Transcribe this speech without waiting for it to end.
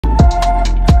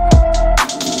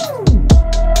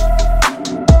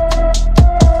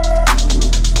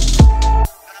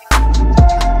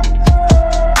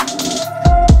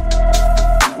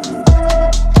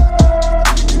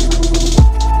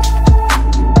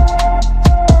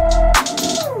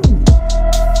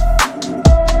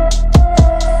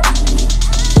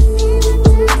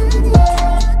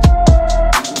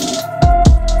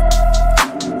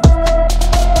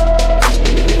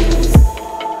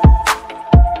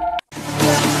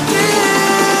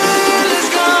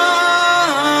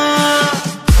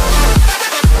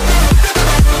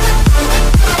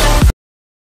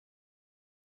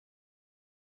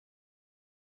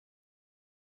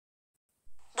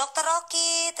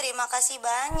terima kasih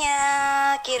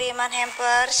banyak kiriman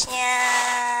hampersnya.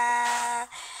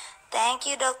 Thank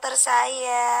you dokter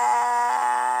saya.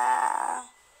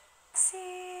 Si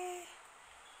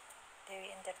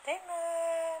Dewi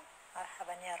Entertainment,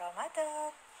 marhaban ya Ramadan.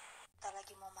 Kita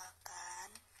lagi mau makan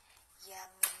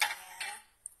yaminnya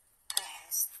Teh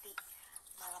Hesti.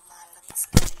 Malam-malam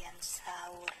sekalian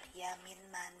sahur, yamin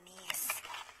manis.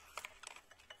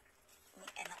 Ini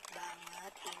enak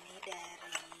banget, ini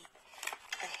dari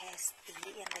Teh Hesti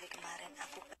yang dari kemarin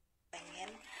aku pengen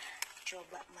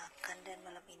coba makan dan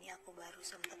malam ini aku baru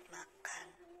sempat makan.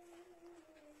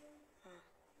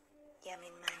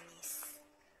 Yamin manis.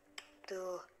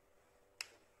 Tuh.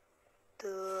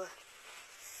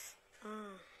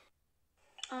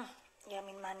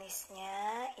 Yamin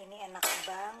manisnya ini enak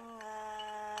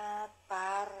banget,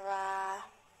 parah.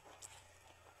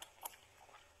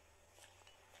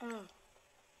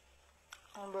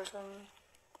 Bosan.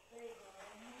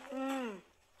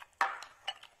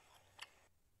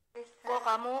 Kok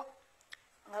kamu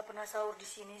nggak pernah sahur di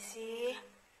sini sih?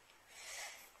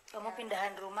 Kamu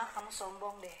pindahan rumah, kamu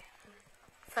sombong deh.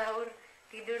 Sahur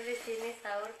tidur di sini,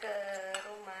 sahur ke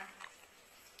rumah.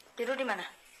 Tidur di mana?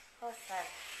 Kosan.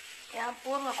 Ya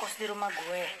ampun, ngekos di rumah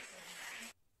gue.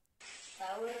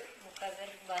 Sahur buka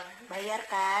gerbang. Bayar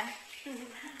kan?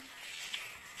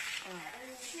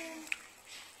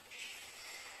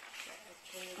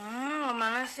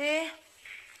 Mana sih?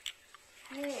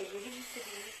 Nih, jadi bisa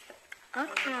dilipat.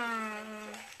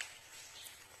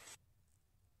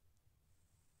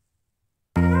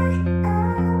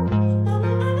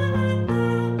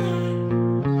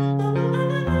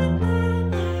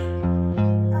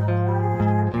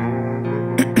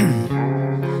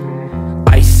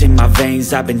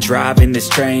 Veins, I've been driving this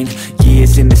train.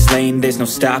 Years in this lane, there's no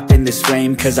stopping this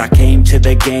flame. Cause I came to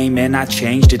the game and I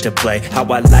changed it to play how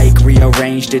I like,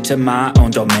 rearranged it to my own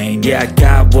domain. Yeah, I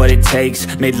got what it takes,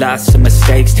 made lots of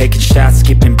mistakes, taking shots,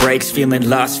 skipping breaks, feeling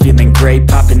lost, feeling great,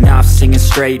 popping off, singing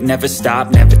straight, never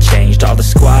stopped, never changed. All the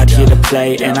squad here to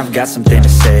play and I've got something to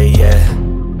say, yeah.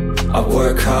 I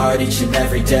work hard each and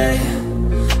every day,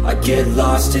 I get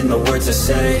lost in the words I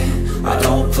say. I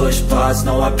don't push pause,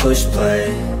 no, I push play.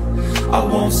 I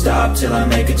won't stop till I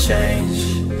make a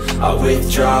change. I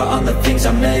withdraw on the things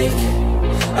I make.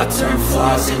 I turn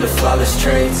flaws into flawless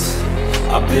traits.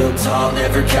 I build tall,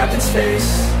 never capped in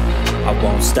space. I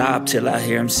won't stop till I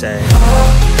hear him say,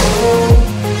 oh, oh,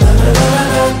 la la la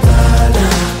la la la,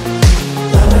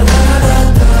 la la la la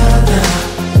la la,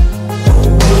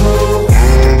 oh, oh,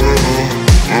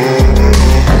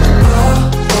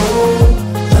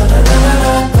 la la la la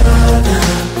la la, la la la la la.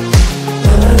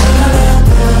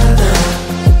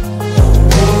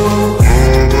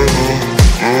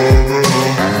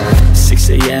 6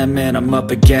 a.m. and I'm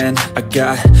up again. I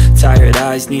got tired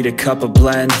eyes, need a cup of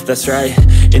blend. That's right,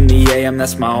 in the AM,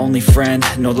 that's my only friend.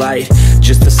 No light,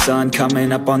 just the sun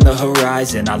coming up on the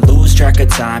horizon. I lose track of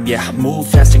time, yeah, I move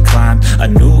fast and climb a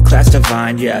new class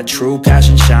divine, yeah, true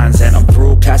passion shines. And I'm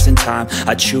through passing time,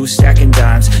 I choose stacking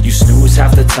dimes. You snooze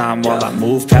half the time while I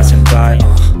move passing by.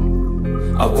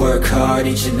 I work hard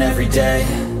each and every day,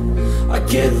 I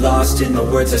get lost in the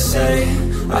words I say.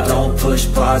 I don't push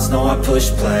pause, no, I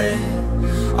push play.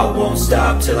 I won't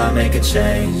stop till I make a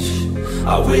change.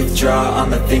 I withdraw on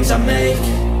the things I make.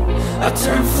 I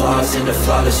turn flaws into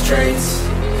flawless traits.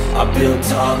 I build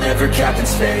tall, never capped in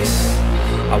space.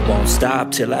 I won't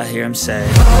stop till I hear him say,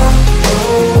 oh,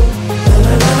 oh,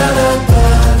 la la la la la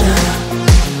la,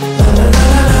 la la la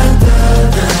la la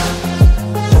la,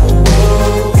 oh,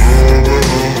 oh,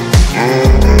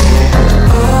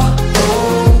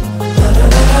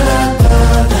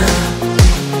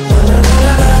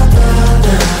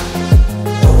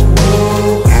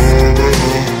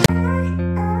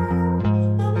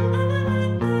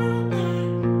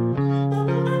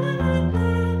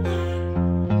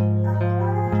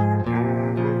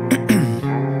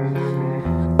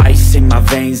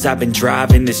 I've been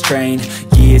driving this train,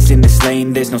 years in this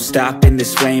lane, there's no stopping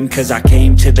this flame. Cause I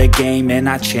came to the game and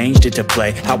I changed it to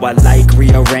play how I like,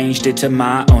 rearranged it to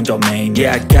my own domain.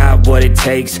 Yeah, I got what it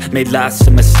takes, made lots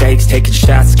of mistakes, taking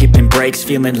shots, skipping breaks,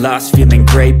 feeling lost, feeling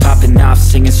great, popping off,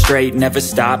 singing straight, never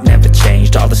stopped, never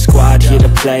changed. All the squad here to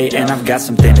play and I've got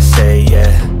something to say,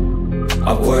 yeah.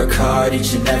 I work hard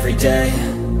each and every day,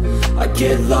 I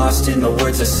get lost in the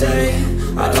words I say.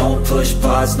 I don't push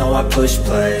pause, no, I push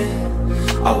play.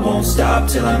 I won't stop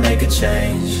till I make a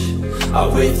change. I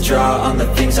withdraw on the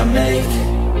things I make.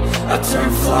 I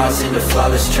turn flaws into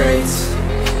flawless traits.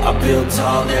 I build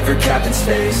tall, never capped in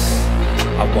space.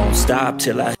 I won't stop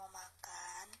till I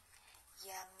makan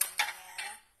yaminnya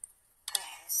Teh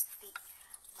Hesti.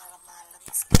 Malam-malam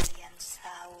sekalian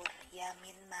sahur.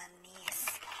 yamin manis.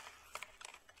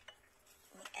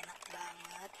 Ini enak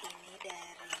banget, ini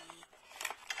dari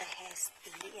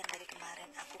Hesti yang dari kemarin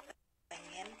aku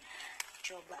pengen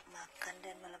coba makan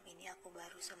dan malam ini aku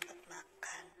baru sempat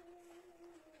makan.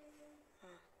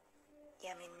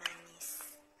 Yamin manis.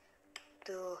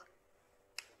 Tuh.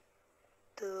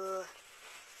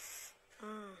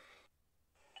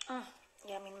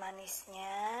 Yamin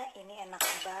manisnya ini enak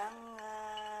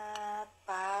banget,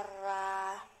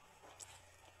 parah.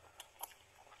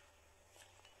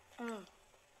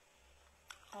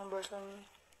 Bosan.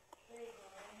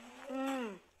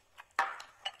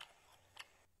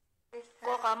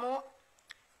 Kok kamu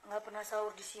nggak pernah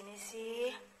sahur di sini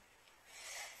sih?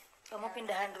 Kamu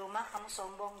pindahan rumah, kamu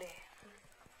sombong deh.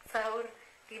 Sahur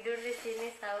tidur di sini,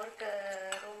 sahur ke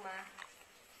rumah.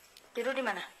 Tidur di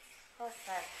mana?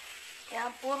 Kosan.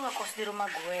 Ya ampun, ngekos di rumah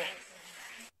gue.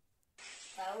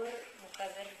 Sahur buka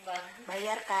gerbang.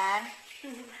 Bayar kan?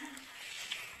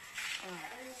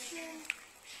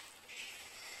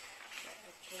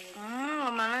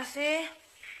 Mana sih?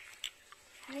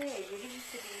 Jadi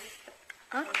bisa di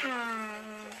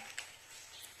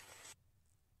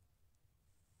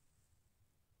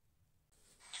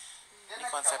Ini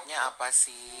konsepnya apa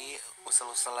sih?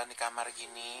 Usel-uselan di kamar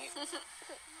gini?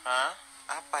 Hah?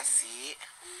 Apa sih?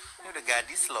 Ini udah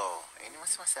gadis loh. Ini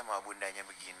masih sama bundanya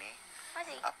begini.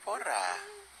 Masih? Apora.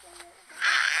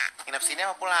 Nginep sini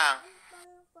apa pulang?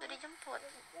 Udah dijemput.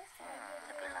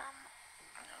 Tapi lama.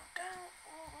 Ya udah.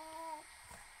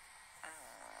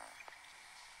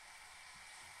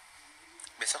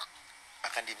 Besok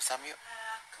akan dimsum yuk.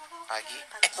 Pagi.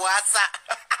 Puasa.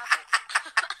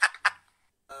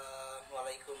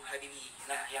 Assalamualaikum Habibi.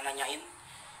 Nah, yang nanyain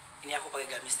ini aku pakai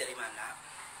gamis dari mana?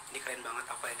 Ini keren banget,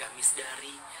 aku pakai gamis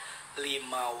dari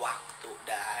 5 waktu.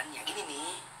 Dan yang ini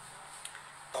nih,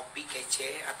 topi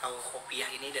kece atau kopiah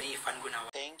ini dari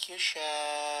Gunawan. Thank you,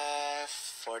 chef,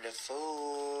 for the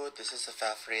food. This is a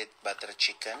favorite butter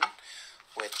chicken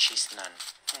with cheese naan.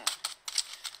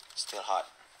 Still hot.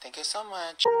 Thank you so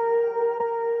much.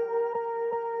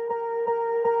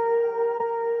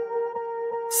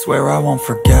 Swear I won't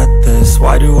forget this,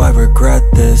 why do I regret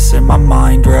this? In my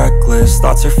mind reckless,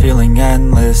 thoughts are feeling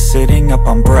endless. Sitting up,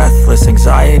 I'm breathless,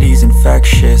 anxiety's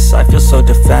infectious. I feel so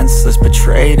defenseless,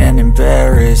 betrayed and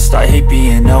embarrassed. I hate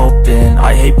being open,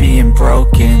 I hate being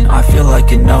broken. I feel like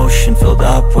an ocean filled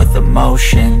up with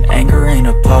emotion. Anger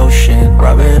ain't a potion,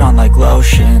 rub it on like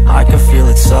lotion. I can feel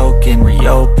it soaking,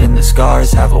 reopen, the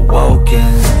scars have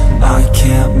awoken. I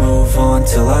can't move on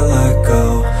till I let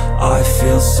go. I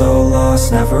feel so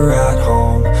lost, never at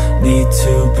home. Need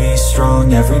to be strong,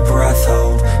 every breath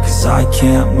hold. Cause I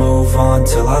can't move on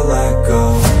till I let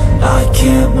go. I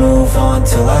can't move on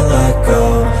till I let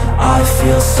go. I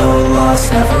feel so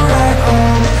lost, never at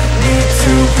home. Need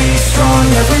to be strong,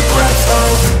 every breath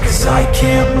hold. Cause I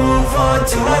can't move on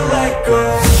till I let go.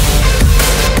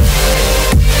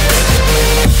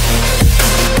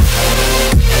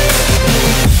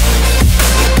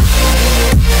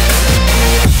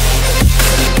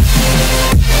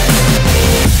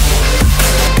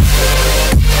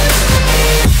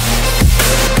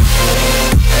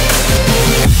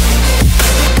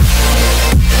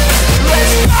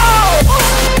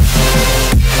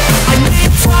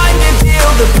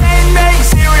 The pain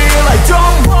makes it real, I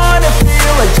don't wanna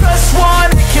feel, I just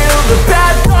wanna kill the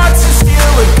bad thoughts and steal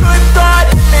a good thought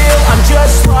and feel. I'm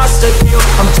just lost, I feel,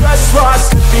 I'm just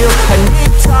lost, I feel. I need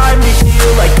time to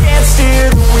heal, I can't steer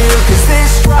the wheel. Cause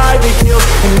this drive to kill,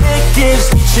 and it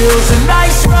gives me chills. A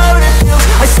nice road it feels,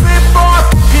 I slip off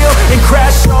the peel and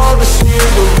crash all the steel.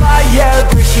 Will I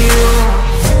ever heal?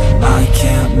 I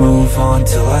can't move on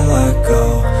till I let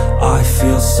go. I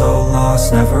feel so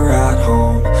lost, never at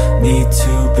home. Need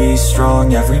to be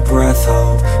strong, every breath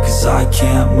hold. Cause I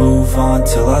can't move on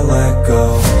till I let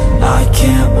go. I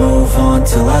can't move on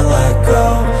till I let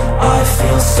go. I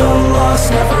feel so lost,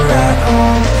 never at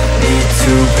home. Need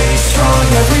to be strong,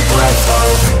 every breath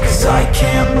hold. Cause I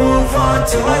can't move on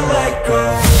till I let go.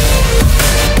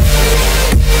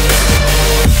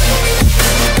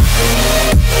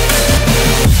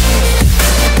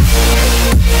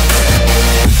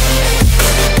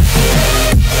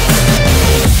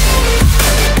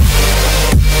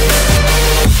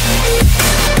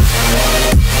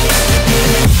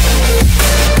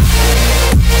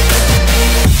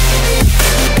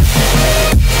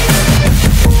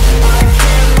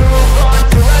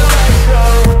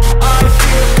 I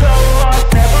feel so lost,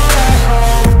 never at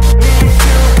home.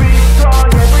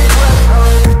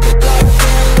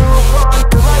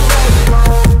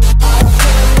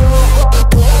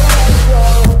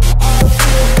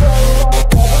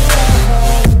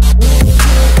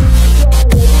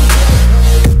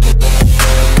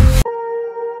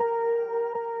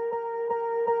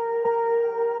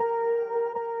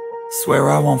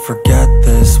 Swear I won't forget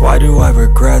this, why do I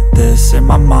regret this? In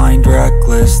my mind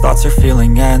reckless, thoughts are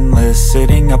feeling endless.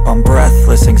 Sitting up, I'm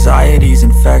breathless, anxiety's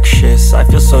infectious. I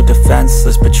feel so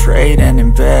defenseless, betrayed and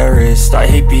embarrassed. I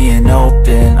hate being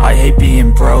open, I hate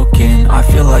being broken. I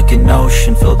feel like an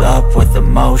ocean filled up with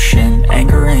emotion.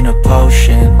 Anger ain't a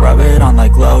potion, rub it on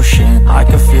like lotion. I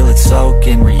can feel it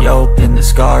soaking, reopen, the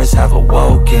scars have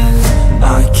awoken.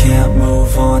 I can't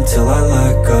move on till I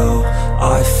let go.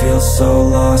 I feel so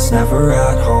lost, never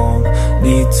at home.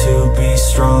 Need to be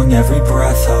strong, every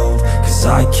breath hold. Cause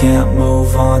I can't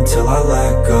move on till I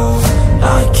let go.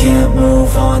 I can't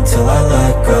move on till I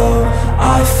let go.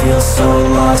 I feel so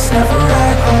lost, never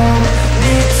at home.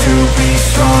 Need to be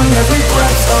strong, every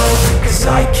breath hold. Cause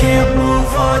I can't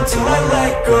move on till I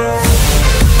let go.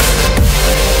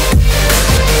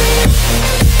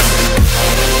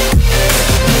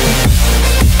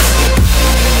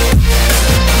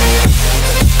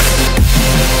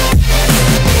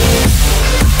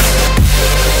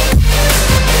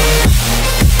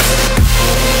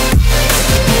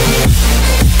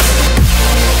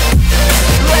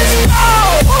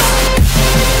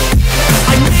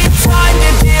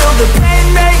 The pain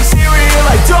makes it real,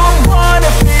 I don't wanna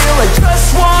feel. I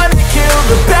just wanna kill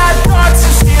the bad thoughts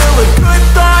and steal a good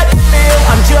thought and feel.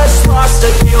 I'm just lost, I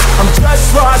feel, I'm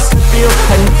just lost, I feel.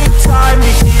 I need time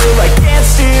to heal, I can't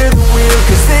steer the wheel.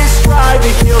 Cause this drive to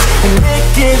kill, and it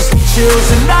gives me chills.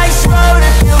 A nice road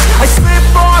it feels, I slip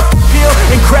off the peel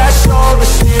and crash all the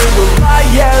steel. Will I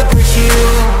ever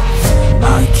heal?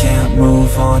 I can't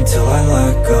move on till I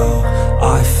let go.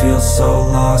 I feel so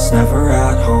lost, never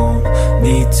at home.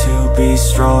 Need to be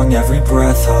strong, every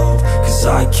breath hold. Cause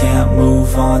I can't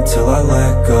move on till I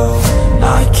let go.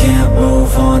 I can't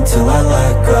move on till I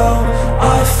let go.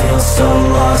 I feel so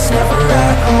lost, never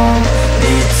at home.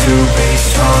 Need to be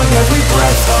strong, every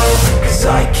breath hold. Cause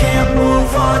I can't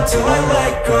move on till I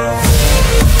let go.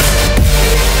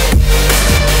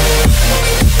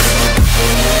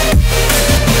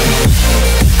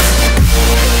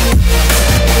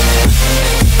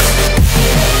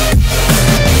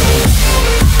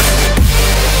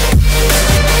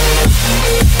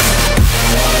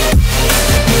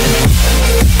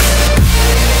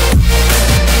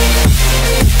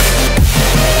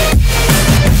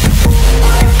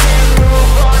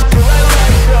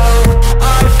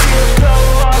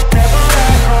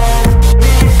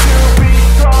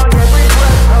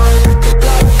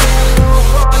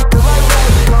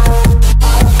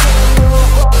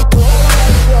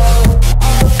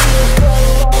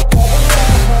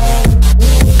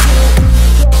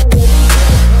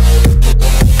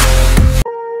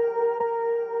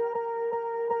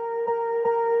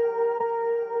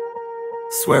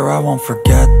 Swear I won't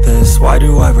forget this, why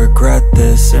do I regret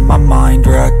this? In my mind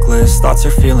reckless, thoughts are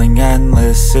feeling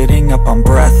endless. Sitting up, I'm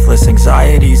breathless,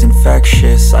 anxiety's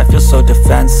infectious. I feel so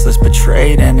defenseless,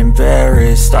 betrayed and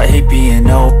embarrassed. I hate being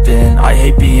open, I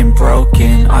hate being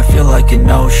broken. I feel like an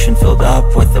ocean filled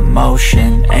up with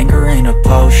emotion. Anger ain't a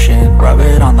potion, rub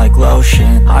it on like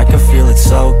lotion. I can feel it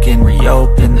soaking,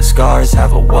 reopen, the scars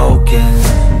have awoken.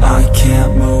 I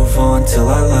can't move on till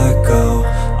I let go.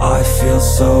 I feel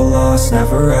so lost,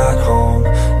 never at home.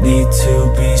 Need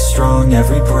to be strong,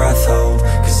 every breath hold.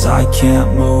 Cause I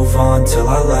can't move on till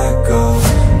I let go.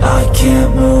 I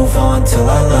can't move on till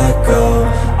I let go.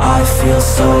 I feel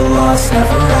so lost,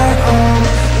 never at home.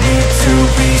 Need to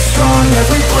be strong,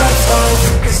 every breath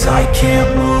hold. Cause I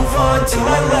can't move on till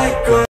I let go.